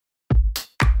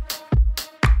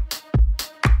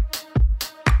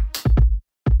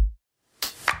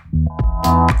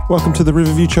Welcome to the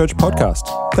Riverview Church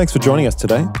podcast. Thanks for joining us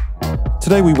today.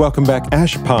 Today we welcome back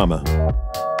Ash Palmer.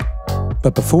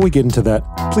 But before we get into that,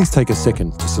 please take a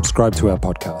second to subscribe to our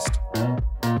podcast.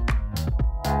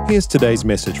 Here's today's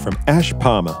message from Ash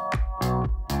Palmer.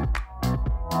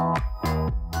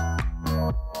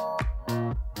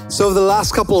 So over the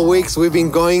last couple of weeks, we've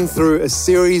been going through a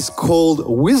series called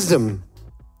Wisdom.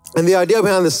 And the idea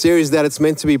behind the series is that it's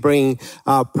meant to be bringing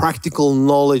practical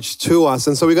knowledge to us.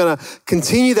 And so we're going to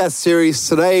continue that series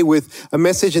today with a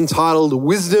message entitled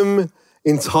Wisdom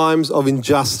in Times of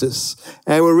Injustice.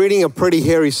 And we're reading a pretty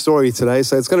hairy story today,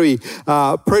 so it's going to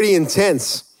be pretty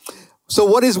intense. So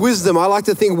what is wisdom? I like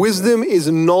to think wisdom is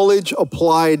knowledge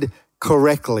applied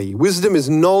correctly. Wisdom is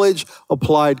knowledge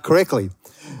applied correctly.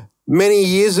 Many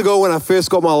years ago when I first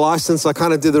got my license, I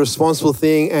kind of did the responsible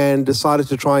thing and decided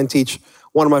to try and teach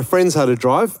one of my friends how to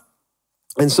drive.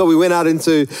 And so we went out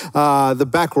into the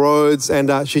back roads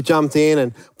and she jumped in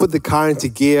and put the car into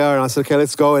gear. And I said, okay,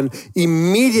 let's go. And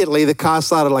immediately the car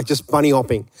started like just bunny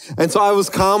hopping. And so I was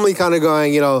calmly kind of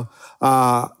going,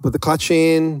 put the clutch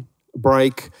in,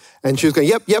 brake. And she was going,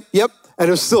 yep. And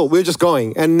it was still, we were just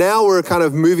going. And now we're kind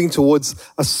of moving towards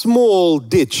a small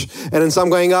ditch. And then so I'm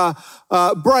going,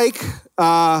 brake.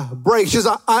 She's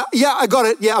like, yeah, I got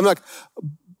it. Yeah, I'm like,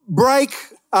 brake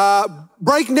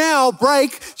now,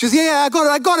 brake. She's, yeah, I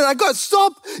got it.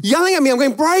 Stop yelling at me. I'm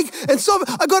going, brake and stop.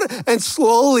 I got it. And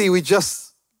slowly we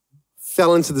just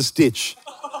fell into this ditch.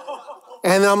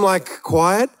 And I'm like,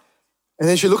 quiet. And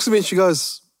then she looks at me and she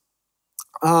goes,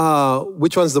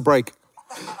 which one's the brake?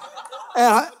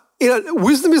 And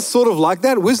wisdom is sort of like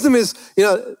that. Wisdom is,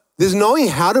 there's knowing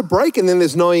how to brake and then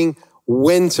there's knowing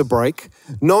when to brake.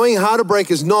 Knowing how to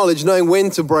brake is knowledge. Knowing when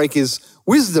to brake is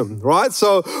wisdom, right?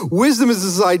 So wisdom is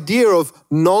this idea of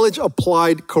knowledge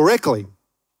applied correctly.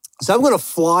 So I'm going to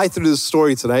fly through this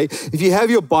story today. If you have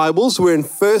your Bibles, we're in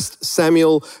 1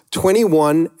 Samuel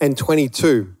 21 and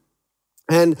 22.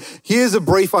 And here's a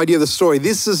brief idea of the story.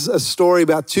 This is a story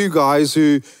about two guys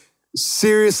who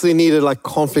seriously needed like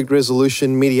conflict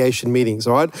resolution, mediation meetings,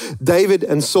 all right? David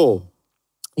and Saul.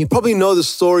 You probably know the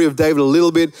story of David a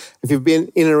little bit. If you've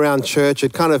been in and around church,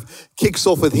 it kind of kicks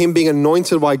off with him being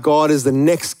anointed by God as the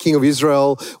next king of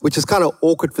Israel, which is kind of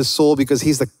awkward for Saul because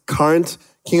he's the current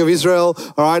king of Israel,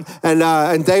 all right?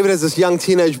 And David, as this young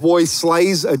teenage boy,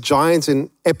 slays a giant in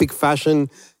epic fashion,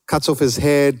 cuts off his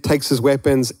head, takes his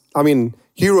weapons.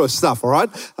 Hero stuff, all right?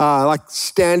 Like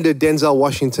standard Denzel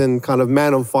Washington kind of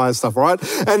man on fire stuff, all right?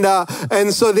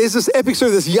 And so there's this epic story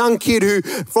of this young kid who,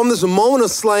 from this moment of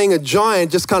slaying a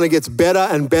giant, just kind of gets better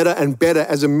and better and better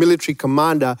as a military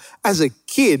commander as a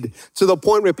kid, to the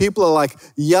point where people are like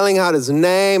yelling out his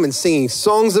name and singing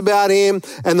songs about him.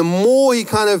 And the more he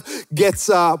kind of gets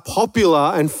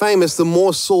popular and famous, the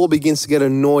more Saul begins to get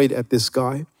annoyed at this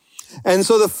guy. And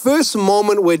so the first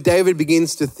moment where David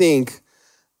begins to think,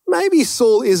 maybe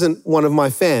Saul isn't one of my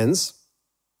fans,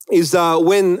 is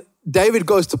when David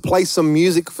goes to play some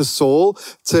music for Saul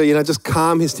to, just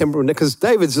calm his temperament, because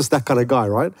David's just that kind of guy,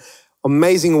 right?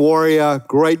 Amazing warrior,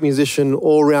 great musician,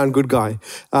 all-around good guy.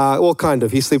 Well, kind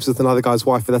of. He sleeps with another guy's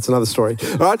wife, but that's another story,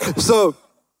 all right? So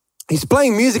he's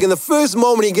playing music, and the first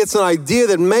moment he gets an idea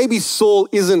that maybe Saul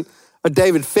isn't a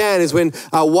David fan is when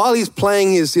while he's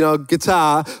playing his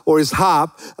guitar or his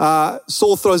harp,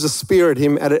 Saul throws a spear at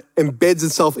him and it embeds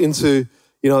itself into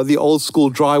the old school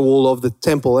drywall of the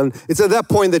temple. And it's at that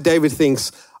point that David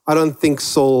thinks, I don't think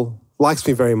Saul likes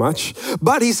me very much.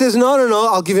 But he says, no,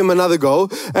 I'll give him another go.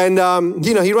 And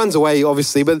he runs away,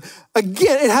 obviously. But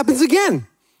again, it happens again.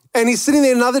 And he's sitting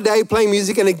there another day playing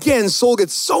music, and again, Saul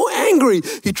gets so angry.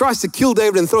 He tries to kill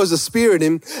David and throws a spear at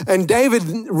him. And David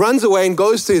runs away and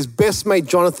goes to his best mate,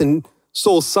 Jonathan,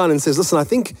 Saul's son, and says, listen, I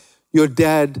think your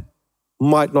dad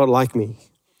might not like me.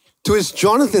 To which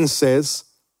Jonathan says,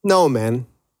 no, man.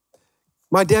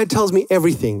 My dad tells me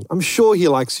everything. I'm sure he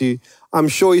likes you. I'm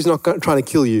sure he's not trying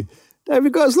to kill you.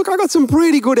 David goes, look, I got some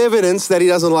pretty good evidence that he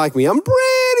doesn't like me. I'm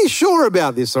pretty sure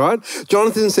about this, all right?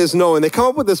 Jonathan says no, and they come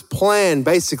up with this plan,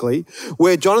 basically,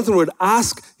 where Jonathan would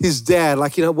ask his dad,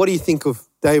 what do you think of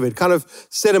David? Kind of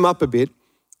set him up a bit.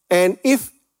 And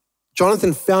if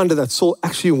Jonathan found out that Saul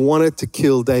actually wanted to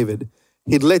kill David,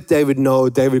 he'd let David know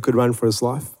David could run for his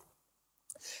life.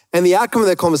 And the outcome of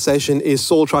that conversation is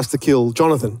Saul tries to kill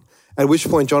Jonathan, at which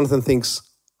point Jonathan thinks,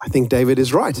 I think David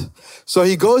is right. So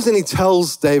he goes and he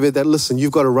tells David that, listen,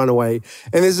 you've got to run away.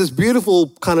 And there's this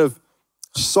beautiful kind of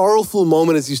sorrowful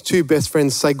moment as these two best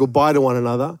friends say goodbye to one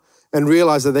another and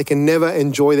realize that they can never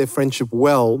enjoy their friendship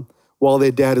well while their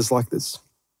dad is like this.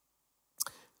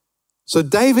 So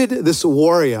David, this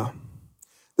warrior,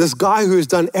 this guy who has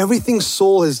done everything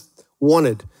Saul has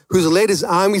wanted, who's led his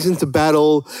armies into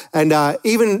battle and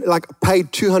even like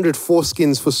paid 200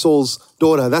 foreskins for Saul's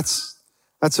daughter. That's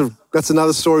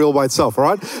another story all by itself, all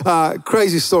right?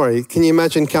 Crazy story. Can you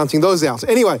imagine counting those out?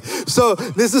 Anyway, so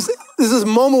there's this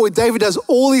moment where David does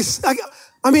all these,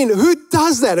 who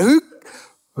does that?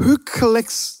 Who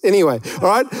collects, anyway, all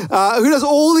right? Who does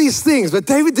all these things? But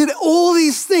David did all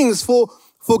these things for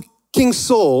King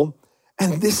Saul,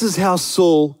 and this is how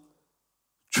Saul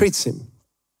treats him.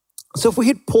 So if we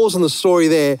hit pause on the story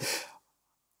there,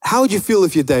 how would you feel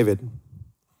if you're David?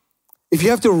 If you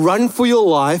have to run for your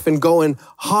life and go and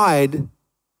hide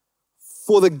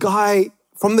from the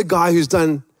guy who's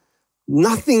done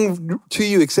nothing to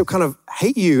you except kind of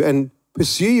hate you and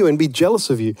pursue you and be jealous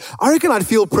of you, I reckon I'd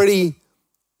feel pretty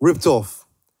ripped off.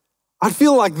 I'd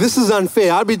feel like this is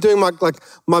unfair. I'd be doing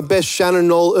my best Shannon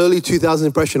Knoll early 2000s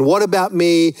impression. What about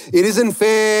me? It isn't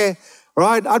fair,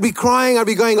 right? I'd be crying. I'd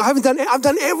be going, I've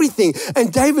done everything.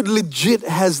 And David legit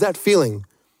has that feeling.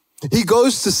 He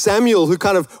goes to Samuel, who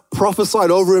kind of prophesied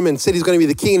over him and said he's going to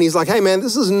be the king. And he's like, hey man,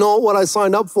 this is not what I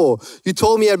signed up for. You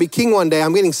told me I'd be king one day.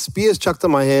 I'm getting spears chucked on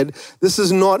my head. This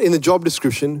is not in the job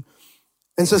description.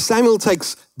 And so Samuel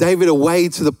takes David away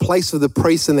to the place of the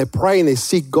priests and they pray and they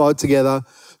seek God together.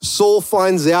 Saul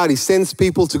finds out, he sends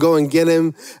people to go and get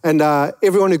him. And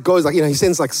everyone who goes, he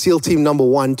sends SEAL Team number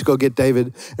 1 to go get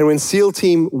David. And when SEAL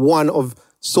Team 1 of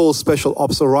Saul's special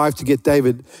ops arrived to get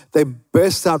David, they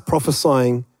burst out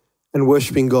prophesying and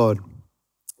worshiping God.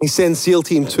 He sends SEAL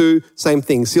Team 2, same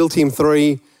thing. SEAL Team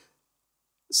 3,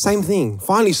 same thing.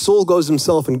 Finally, Saul goes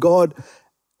himself and God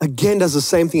again does the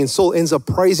same thing. And Saul ends up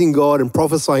praising God and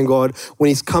prophesying God when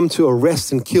he's come to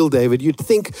arrest and kill David. You'd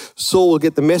think Saul will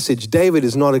get the message. David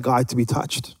is not a guy to be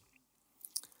touched.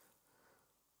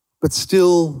 But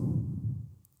still,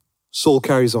 Saul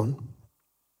carries on.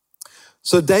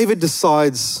 So David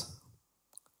decides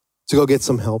to go get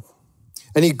some help.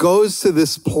 And he goes to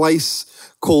this place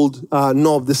called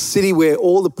Nob, the city where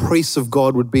all the priests of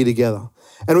God would be together.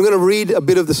 And we're going to read a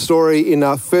bit of the story in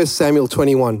 1 Samuel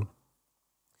 21.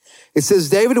 It says,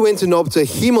 David went to Nob to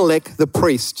Ahimelech the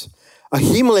priest.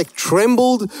 Ahimelech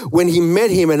trembled when he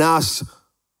met him and asked,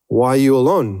 why are you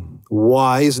alone?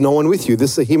 Why is no one with you?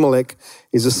 This Ahimelech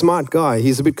is a smart guy.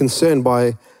 He's a bit concerned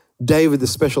by David, the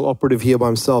special operative here by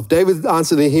himself. David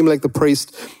answered Ahimelech the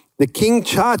priest, the king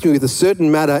charged me with a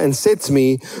certain matter and said to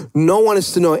me, no one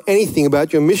is to know anything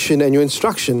about your mission and your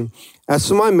instruction. As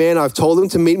for my men, I've told them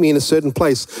to meet me in a certain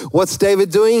place. What's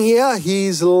David doing here?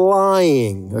 He's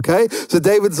lying, okay? So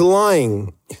David's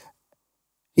lying.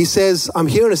 He says, I'm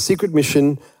here on a secret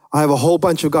mission. I have a whole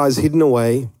bunch of guys hidden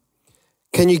away.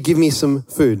 Can you give me some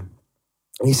food?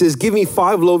 He says, give me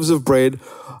 5 loaves of bread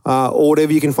or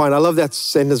whatever you can find. I love that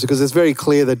sentence because it's very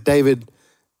clear that David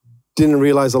didn't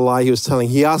realize the lie he was telling.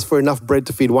 He asked for enough bread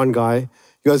to feed one guy.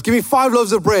 He goes, give me 5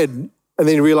 loaves of bread. And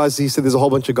then he realized, he said, there's a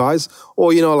whole bunch of guys,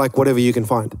 or, whatever you can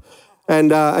find. And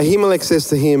Ahimelech says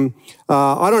to him,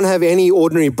 I don't have any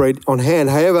ordinary bread on hand.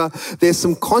 However, there's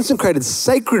some consecrated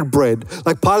sacred bread,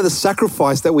 like part of the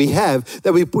sacrifice that we have,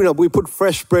 that we put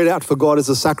fresh bread out for God as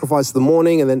a sacrifice in the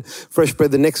morning and then fresh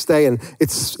bread the next day. And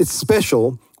it's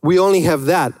special. We only have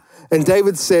that. And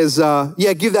David says,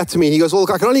 give that to me. He goes, well,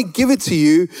 look, I can only give it to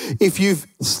you if you've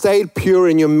stayed pure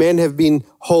and your men have been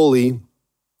holy.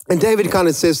 And David kind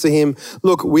of says to him,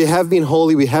 look, we have been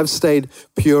holy, we have stayed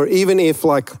pure. Even if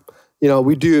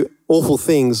we do awful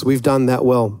things, we've done that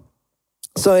well.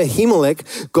 So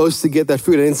Ahimelech goes to get that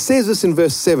food. And it says this in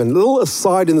verse 7, a little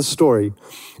aside in the story.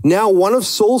 Now one of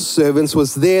Saul's servants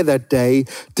was there that day,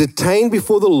 detained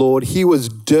before the Lord. He was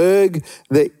Doeg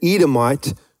the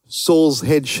Edomite, Saul's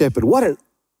head shepherd. What an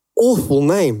awful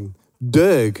name,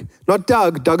 Doeg. Not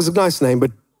Doug, Doug's a nice name,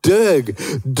 but Doeg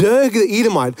the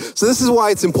Edomite. So this is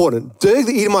why it's important. Doeg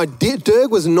the Edomite,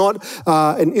 Doeg was not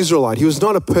an Israelite. He was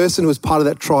not a person who was part of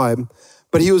that tribe,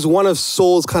 but he was one of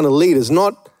Saul's kind of leaders,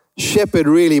 not shepherd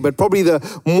really, but probably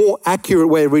the more accurate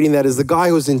way of reading that is the guy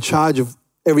who was in charge of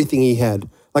everything he had,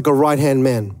 like a right-hand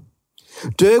man.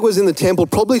 Doeg was in the temple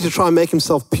probably to try and make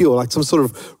himself pure, like some sort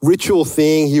of ritual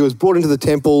thing. He was brought into the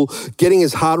temple, getting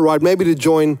his heart right, maybe to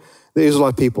join the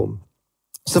Israelite people.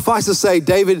 Suffice to say,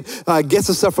 David gets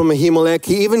the stuff from Ahimelech.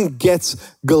 He even gets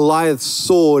Goliath's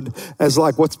sword as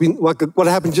what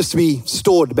happened just to be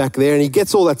stored back there. And he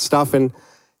gets all that stuff and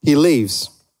he leaves.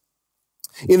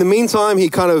 In the meantime, he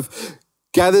kind of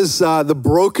gathers the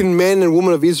broken men and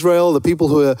women of Israel, the people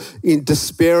who are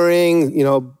despairing,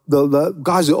 the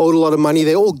guys who owed a lot of money.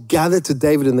 They all gather to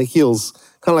David in the hills,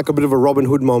 kind of like a bit of a Robin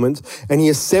Hood moment. And he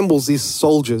assembles these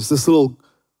soldiers, this little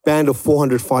band of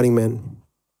 400 fighting men.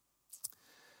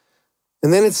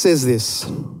 And then it says this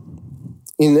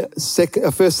in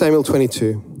 1 Samuel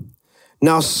 22.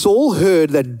 Now Saul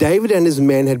heard that David and his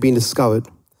men had been discovered.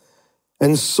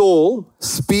 And Saul,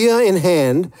 spear in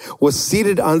hand, was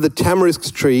seated under the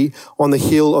tamarisk tree on the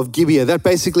hill of Gibeah. That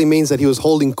basically means that he was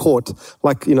holding court,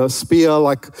 like, spear,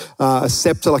 like a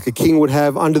scepter, like a king would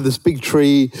have under this big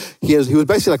tree. He was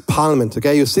basically like parliament,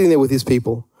 okay? He was sitting there with his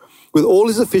people, with all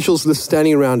his officials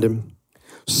standing around him.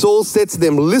 Saul said to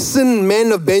them, "Listen,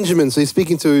 men of Benjamin," so he's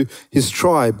speaking to his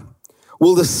tribe.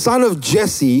 "Will the son of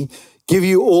Jesse give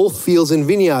you all fields and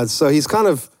vineyards?" So he's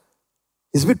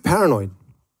a bit paranoid.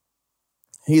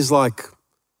 He's like,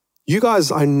 you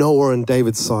guys, I know, are on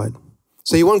David's side.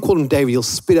 So he won't call him David. He'll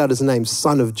spit out his name,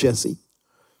 son of Jesse.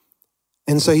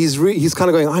 And so he's kind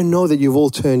of going, I know that you've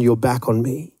all turned your back on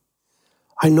me.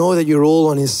 I know that you're all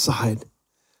on his side.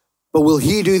 But will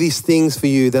he do these things for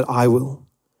you that I will?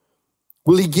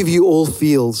 Will he give you all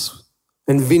fields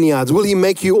and vineyards? Will he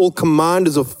make you all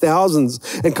commanders of thousands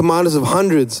and commanders of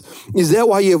hundreds? Is that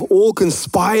why you have all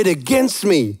conspired against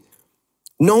me?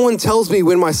 No one tells me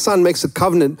when my son makes a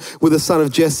covenant with the son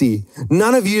of Jesse.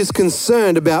 None of you is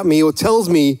concerned about me or tells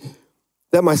me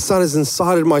that my son has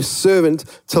incited my servant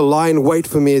to lie in wait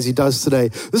for me as he does today.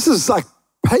 This is like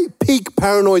peak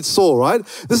paranoid Saul, right?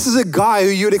 This is a guy who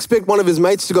you'd expect one of his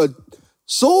mates to go,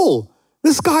 Saul,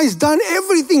 this guy's done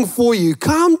everything for you.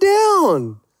 Calm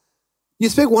down. You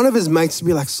expect one of his mates to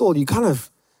be like, Saul, you kind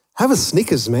of have a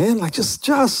Snickers, man. Like just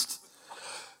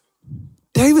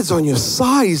David's on your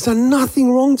side. He's done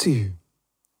nothing wrong to you.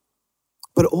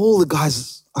 But all the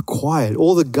guys are quiet.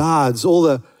 All the guards, all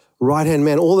the right-hand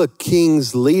men, all the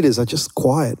king's leaders are just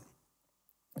quiet.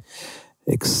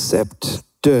 Except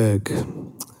Doeg.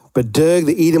 But Doeg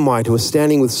the Edomite, who was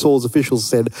standing with Saul's officials,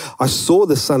 said, I saw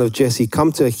the son of Jesse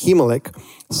come to Ahimelech,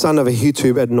 son of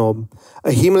Ahitub at Nob.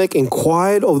 Ahimelech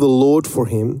inquired of the Lord for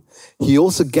him. He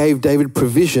also gave David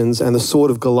provisions and the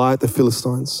sword of Goliath the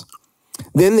Philistines.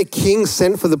 Then the king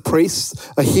sent for the priests,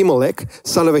 Ahimelech,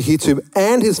 son of Ahitub,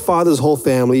 and his father's whole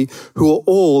family, who were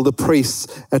all the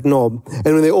priests at Nob.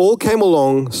 And when they all came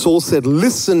along, Saul said,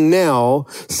 Listen now,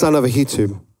 son of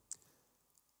Ahitub.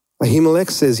 Ahimelech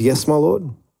says, Yes, my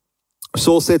lord.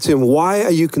 Saul said to him, Why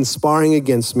are you conspiring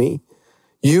against me,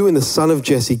 you and the son of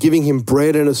Jesse, giving him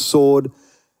bread and a sword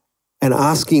and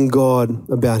asking God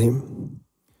about him?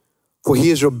 For he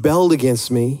has rebelled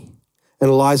against me and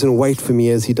lies in wait for me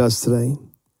as he does today.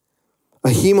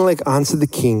 Ahimelech answered the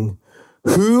king,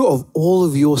 Who of all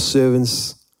of your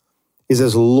servants is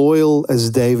as loyal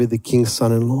as David, the king's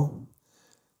son-in-law?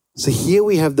 So here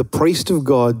we have the priest of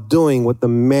God doing what the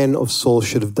men of Saul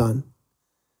should have done.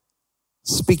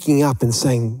 Speaking up and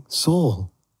saying,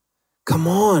 Saul, come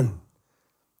on.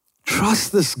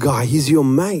 Trust this guy. He's your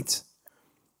mate.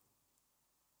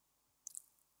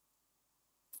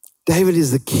 David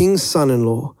is the king's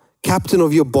son-in-law, captain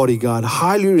of your bodyguard,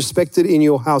 highly respected in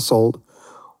your household.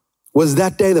 Was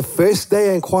that day the first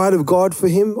day I inquired of God for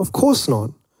him? Of course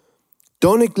not.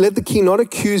 Don't let the king not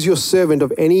accuse your servant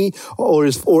of any or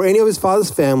any of his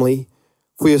father's family,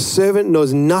 for your servant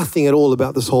knows nothing at all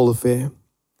about this whole affair.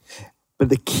 But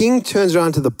the king turns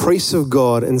around to the priests of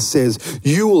God and says,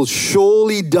 You will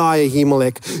surely die,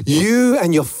 Ahimelech, you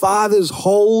and your father's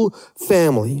whole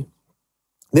family.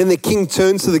 Then the king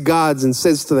turns to the guards and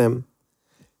says to them,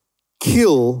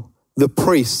 Kill the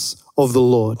priests of the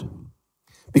Lord,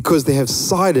 because they have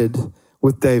sided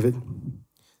with David.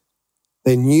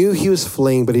 They knew he was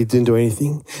fleeing, but he didn't do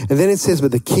anything. And then it says,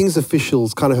 but the king's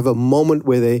officials kind of have a moment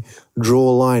where they draw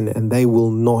a line and they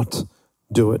will not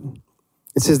do it.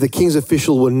 It says the king's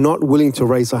officials were not willing to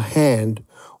raise a hand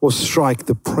or strike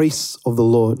the priests of the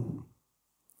Lord.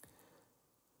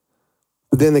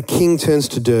 But then the king turns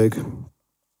to Doeg and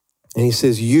he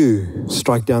says, You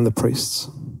strike down the priests.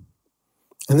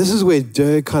 And this is where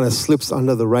Doeg kind of slips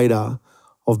under the radar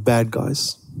of bad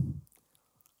guys.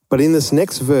 But in this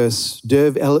next verse,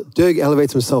 Doeg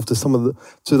elevates himself to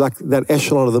that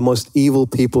echelon of the most evil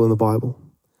people in the Bible.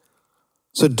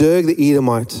 So Doeg the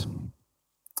Edomite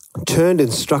turned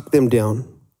and struck them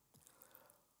down.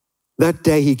 That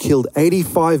day he killed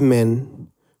 85 men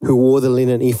who wore the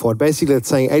linen ephod. Basically, it's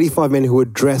saying 85 men who were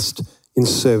dressed in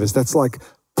service. That's like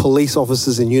police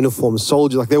officers in uniform,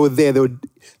 soldiers. Like they were there.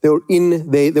 They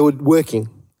were working.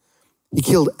 He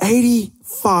killed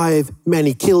 85 men.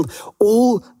 He killed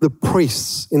all the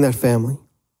priests in that family.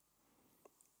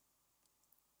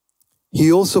 He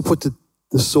also put to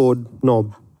the sword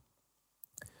Nob,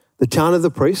 the town of the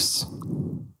priests,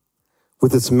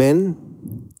 with its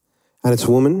men and its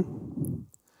women,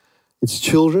 its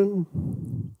children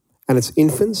and its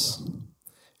infants,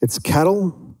 its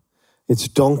cattle, its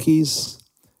donkeys,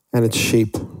 and its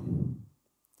sheep.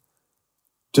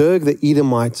 Doeg the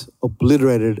Edomite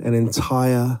obliterated an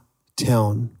entire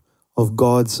town of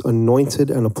God's anointed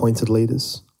and appointed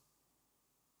leaders.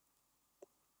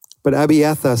 But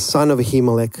Abiathar, son of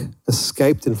Ahimelech,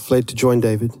 escaped and fled to join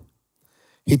David.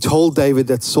 He told David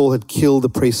that Saul had killed the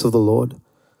priests of the Lord.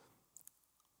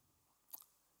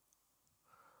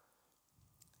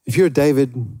 If you're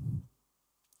David,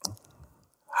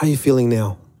 how are you feeling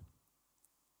now?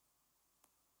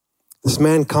 This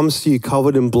man comes to you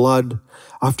covered in blood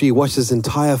after he watched his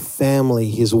entire family,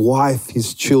 his wife,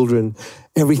 his children,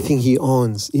 everything he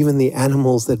owns, even the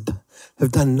animals that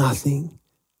have done nothing,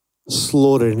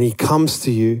 slaughtered. And he comes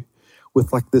to you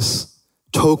with like this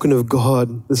token of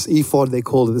God, this ephod they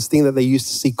called it, this thing that they used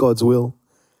to seek God's will.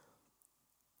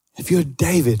 If you're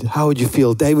David, how would you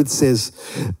feel? David says,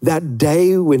 that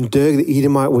day when Doeg the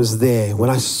Edomite was there, when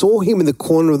I saw him in the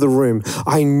corner of the room,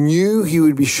 I knew he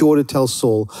would be sure to tell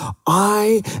Saul,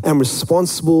 I am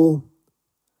responsible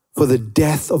for the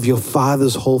death of your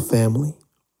father's whole family.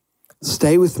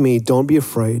 Stay with me, don't be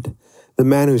afraid. The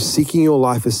man who's seeking your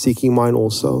life is seeking mine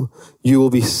also. You will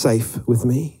be safe with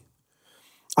me.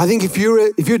 I think if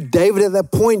you're David at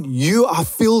that point, you are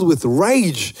filled with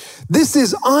rage. This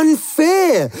is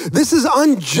unfair. This is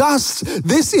unjust.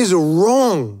 This is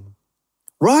wrong,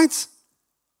 right?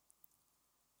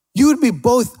 You would be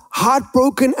both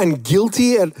heartbroken and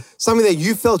guilty at something that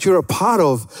you felt you're a part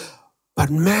of. But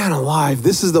man alive,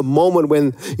 this is the moment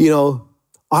when,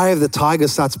 Eye of the Tiger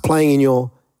starts playing in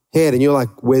your head and you're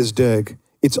like, where's Doeg?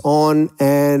 It's on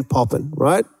and popping,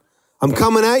 right? I'm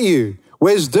coming at you.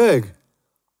 Where's Doeg?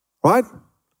 Right?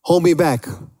 Hold me back,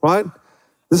 right?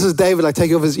 This is David like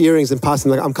taking off his earrings and passing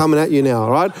like, I'm coming at you now,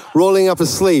 right? Rolling up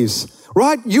his sleeves,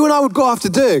 right? You and I would go after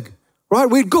Doeg, right?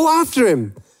 We'd go after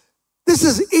him. This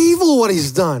is evil what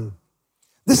he's done.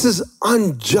 This is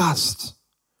unjust.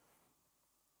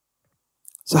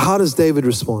 So how does David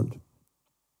respond?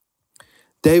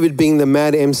 David, being the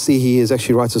mad MC he is,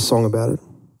 actually writes a song about it.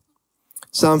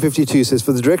 Psalm 52 says,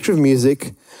 for the director of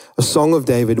music, a song of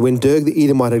David, when Doeg the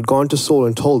Edomite had gone to Saul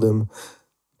and told him,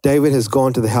 David has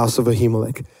gone to the house of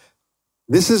Ahimelech.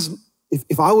 This is,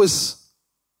 if I was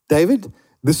David,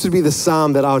 this would be the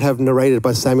psalm that I would have narrated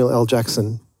by Samuel L.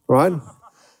 Jackson, right?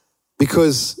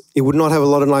 Because it would not have a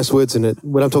lot of nice words in it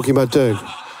when I'm talking about Doeg,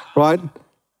 right?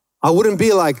 I wouldn't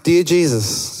be like, dear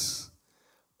Jesus,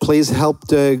 please help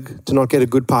Doeg to not get a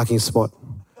good parking spot,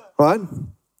 right?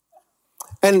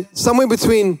 And somewhere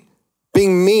between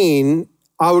being mean,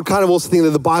 I would kind of also think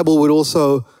that the Bible would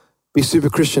also be super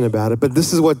Christian about it. But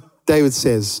this is what David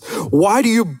says. Why do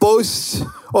you boast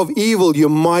of evil, you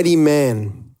mighty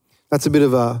man? That's a bit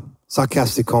of a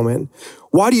sarcastic comment.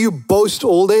 Why do you boast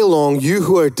all day long, you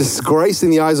who are disgraced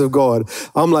in the eyes of God?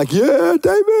 I'm like, yeah,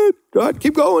 David, right?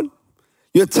 Keep going.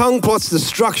 Your tongue plots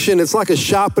destruction. It's like a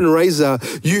sharpened razor.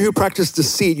 You who practice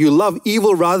deceit, you love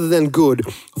evil rather than good,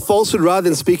 falsehood rather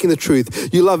than speaking the truth.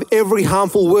 You love every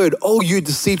harmful word. Oh, you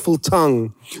deceitful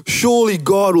tongue. Surely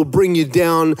God will bring you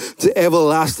down to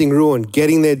everlasting ruin.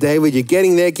 Getting there, David. You're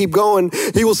getting there. Keep going.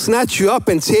 He will snatch you up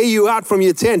and tear you out from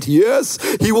your tent. Yes,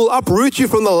 he will uproot you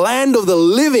from the land of the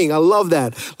living. I love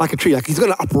that. Like a tree. Like he's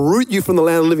going to uproot you from the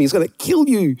land of the living. He's going to kill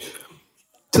you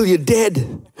till you're dead.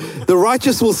 The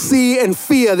righteous will see and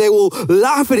fear. They will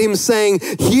laugh at him, saying,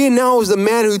 here now is the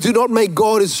man who did not make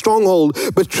God his stronghold,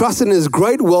 but trusted in his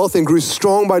great wealth and grew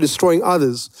strong by destroying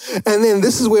others. And then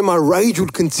this is where my rage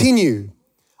would continue.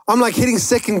 I'm like hitting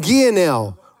second gear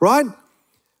now, right?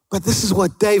 But this is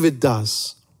what David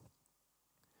does.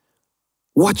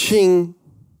 Watching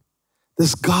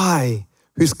this guy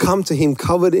who's come to him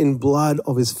covered in blood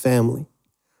of his family.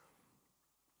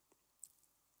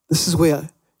 This is where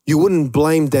you wouldn't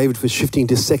blame David for shifting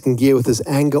to second gear with his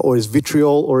anger or his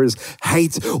vitriol or his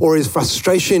hate or his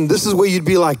frustration. This is where you'd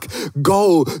be like,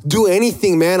 go, do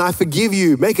anything, man. I forgive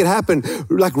you. Make it happen.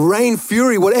 Like rain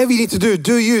fury, whatever you need to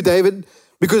do you, David.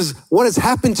 Because what has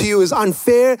happened to you is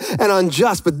unfair and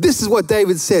unjust. But this is what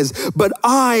David says. But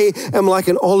I am like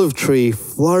an olive tree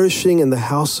flourishing in the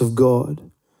house of God.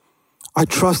 I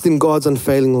trust in God's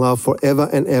unfailing love forever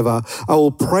and ever. I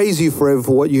will praise you forever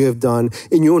for what you have done.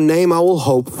 In your name I will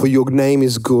hope, for your name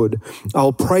is good. I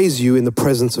will praise you in the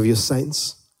presence of your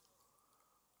saints.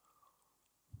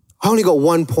 I only got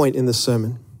one point in the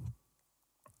sermon.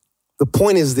 The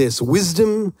point is this: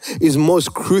 wisdom is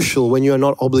most crucial when you are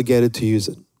not obligated to use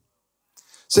it.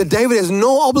 So David has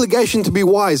no obligation to be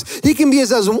wise. He can be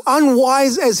as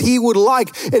unwise as he would like,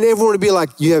 and everyone would be like,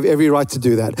 you have every right to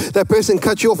do that. That person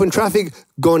cut you off in traffic,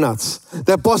 go nuts.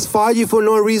 That boss fired you for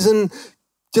no reason,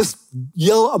 just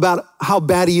yell about how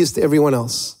bad he is to everyone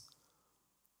else.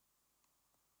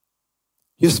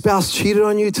 Your spouse cheated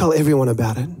on you, tell everyone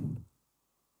about it.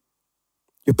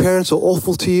 Your parents are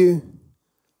awful to you,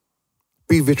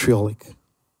 be vitriolic.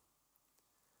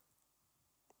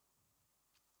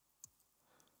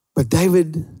 But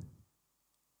David,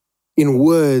 in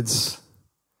words,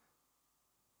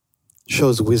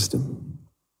 shows wisdom.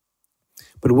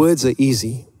 But words are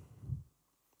easy.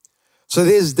 So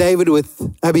there's David with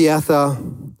Abiathar,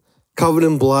 covered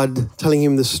in blood, telling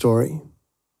him the story.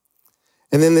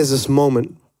 And then there's this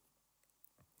moment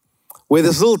where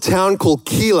this little town called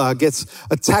Keilah gets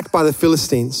attacked by the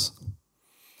Philistines.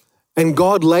 And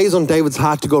God lays on David's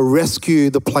heart to go rescue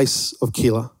the place of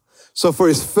Keilah. So for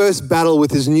his first battle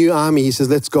with his new army, he says,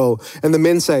 let's go. And the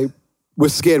men say, we're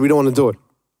scared, we don't want to do it.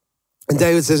 And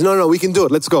David says, no, we can do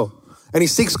it, let's go. And he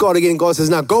seeks God again, and God says,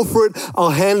 now go for it, I'll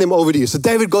hand them over to you. So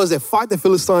David goes there, fight the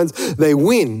Philistines, they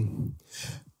win.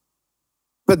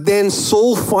 But then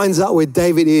Saul finds out where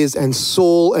David is, and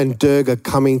Saul and Doeg are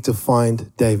coming to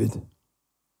find David.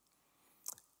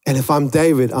 And if I'm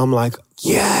David, I'm like,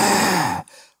 yeah,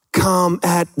 come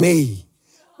at me.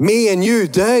 Me and you,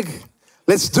 Doeg,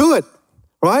 let's do it,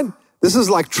 right? This is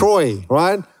like Troy,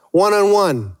 right?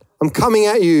 One-on-one. I'm coming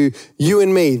at you, you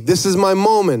and me. This is my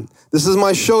moment. This is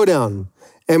my showdown.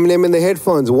 Eminem in the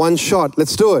headphones, one shot.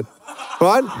 Let's do it,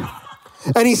 right?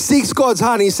 And he seeks God's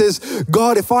heart and he says,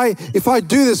 God, if I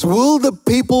do this, will the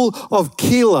people of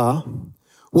Keilah,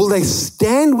 will they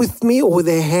stand with me or will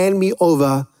they hand me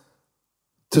over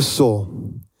to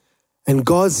Saul? And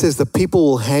God says the people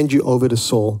will hand you over to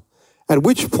Saul. At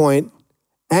which point,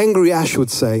 angry Ash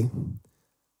would say,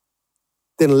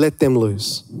 then let them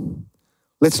lose.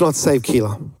 Let's not save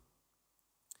Keilah.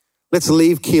 Let's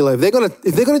leave Keilah.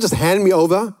 If they're gonna just hand me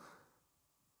over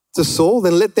to Saul,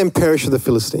 then let them perish with the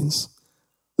Philistines.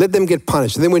 Let them get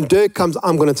punished. And then when Doeg comes,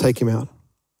 I'm going to take him out.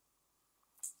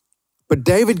 But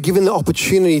David, given the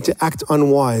opportunity to act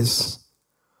unwise,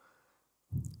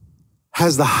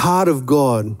 has the heart of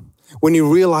God when he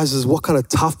realizes what kind of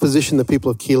tough position the people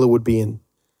of Keilah would be in.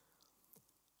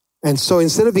 And so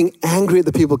instead of being angry at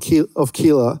the people of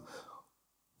Keilah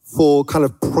for kind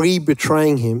of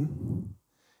pre-betraying him,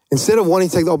 instead of wanting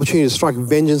to take the opportunity to strike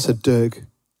vengeance at Doeg,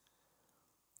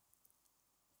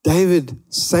 David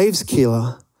saves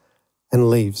Keilah and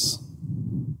leaves.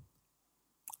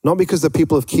 Not because the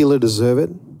people of Keilah deserve it,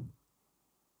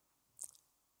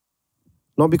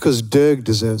 not because Doeg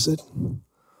deserves it,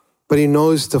 but he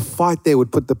knows to fight there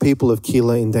would put the people of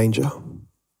Keilah in danger.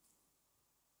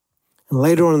 And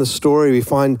later on in the story, we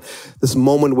find this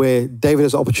moment where David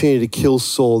has the opportunity to kill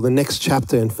Saul, the next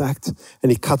chapter, in fact,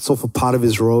 and he cuts off a part of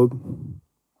his robe.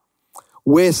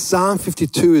 Where Psalm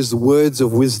 52 is the words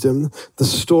of wisdom, the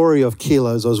story of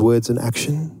Keilah is those words in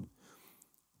action.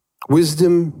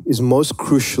 Wisdom is most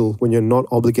crucial when you're not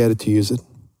obligated to use it.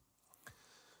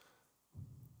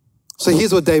 So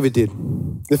here's what David did.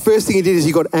 The first thing he did is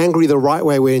he got angry the right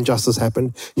way where injustice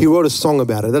happened. He wrote a song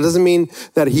about it. That doesn't mean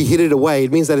that he hid it away.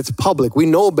 It means that it's public. We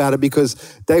know about it because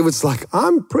David's like,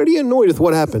 I'm pretty annoyed with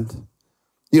what happened.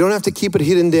 You don't have to keep it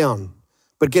hidden down,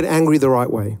 but get angry the right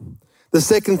way. The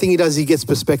second thing he does, he gets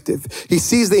perspective. He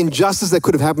sees the injustice that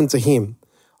could have happened to him.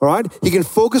 All right? He can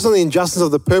focus on the injustice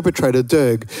of the perpetrator,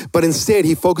 Doeg, but instead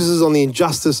he focuses on the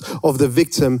injustice of the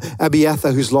victim,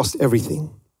 Abiathar, who's lost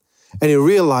everything. And he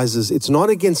realizes it's not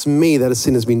against me that a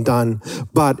sin has been done,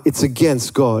 but it's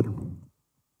against God.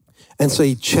 And so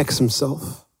he checks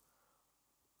himself.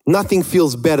 Nothing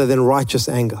feels better than righteous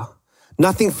anger.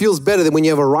 Nothing feels better than when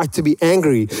you have a right to be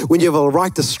angry, when you have a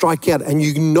right to strike out, and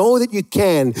you know that you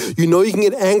can. You know you can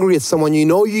get angry at someone. You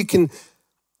know you can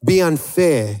be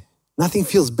unfair. Nothing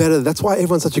feels better. That's why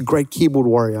everyone's such a great keyboard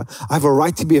warrior. I have a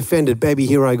right to be offended. Baby,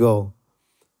 here I go.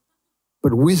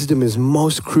 But wisdom is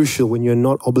most crucial when you're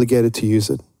not obligated to use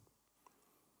it.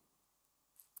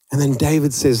 And then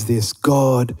David says this,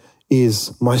 God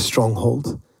is my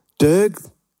stronghold.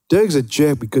 Doeg's a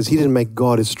jerk because he didn't make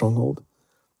God his stronghold.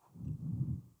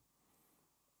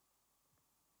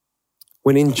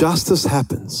 When injustice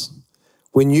happens,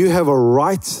 when you have a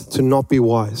right to not be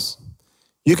wise,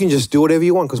 you can just do whatever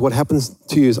you want because what happens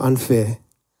to you is unfair.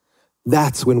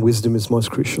 That's when wisdom is most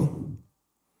crucial.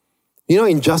 You know,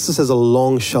 injustice has a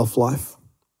long shelf life.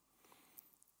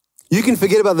 You can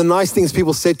forget about the nice things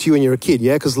people said to you when you're a kid,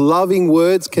 yeah? Because loving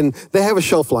words they have a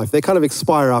shelf life. They kind of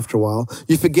expire after a while.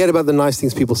 You forget about the nice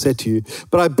things people said to you.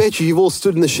 But I bet you've all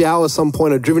stood in the shower at some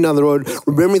point or driven down the road,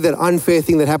 remembering that unfair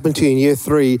thing that happened to you in year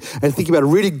 3 and thinking about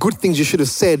really good things you should have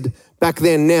said back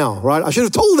then now, right? I should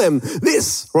have told them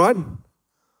this, right?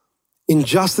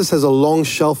 Injustice has a long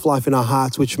shelf life in our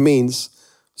hearts, which means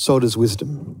so does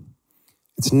wisdom.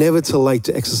 It's never too late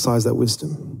to exercise that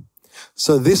wisdom.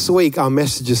 So this week, our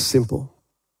message is simple.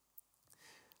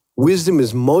 Wisdom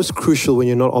is most crucial when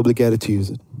you're not obligated to use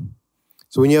it.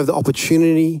 So when you have the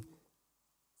opportunity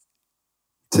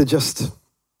to just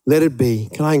let it be,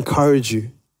 can I encourage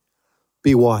you?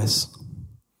 Be wise.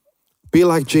 Be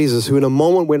like Jesus, who in a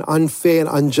moment when unfair and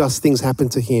unjust things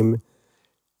happened to him,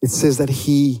 it says that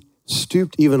he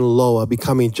stooped even lower,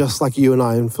 becoming just like you and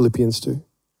I in Philippians 2.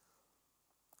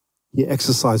 He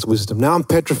exercised wisdom. Now I'm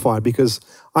petrified because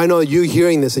I know you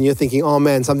hearing this and you're thinking, oh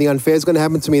man, something unfair is going to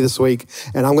happen to me this week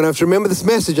and I'm going to have to remember this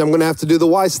message. I'm going to have to do the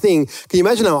wise thing. Can you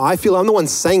imagine how I feel? I'm the one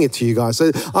saying it to you guys.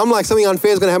 So I'm like, something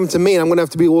unfair is going to happen to me and I'm going to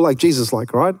have to be all like Jesus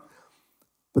like, right?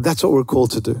 But that's what we're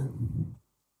called to do.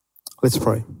 Let's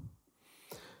pray.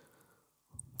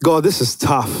 God, this is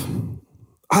tough.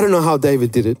 I don't know how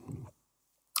David did it.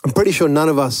 I'm pretty sure none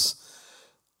of us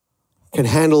can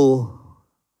handle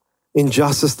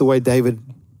injustice the way David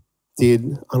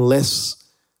did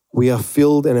unless we are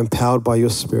filled and empowered by your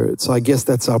Spirit. So I guess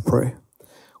that's our prayer.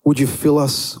 Would you fill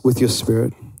us with your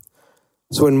Spirit?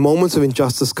 So when moments of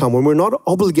injustice come, when we're not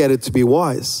obligated to be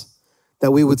wise,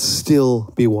 that we would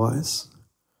still be wise.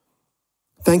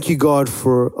 Thank you, God,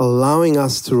 for allowing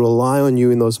us to rely on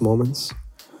you in those moments.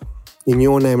 In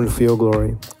your name and for your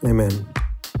glory. Amen.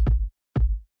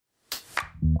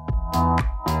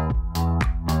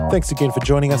 Thanks again for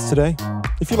joining us today.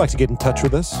 If you'd like to get in touch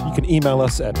with us, you can email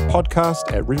us at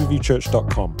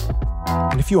podcast@riverviewchurch.com.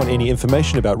 And if you want any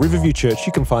information about Riverview Church,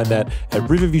 you can find that at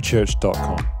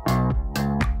riverviewchurch.com.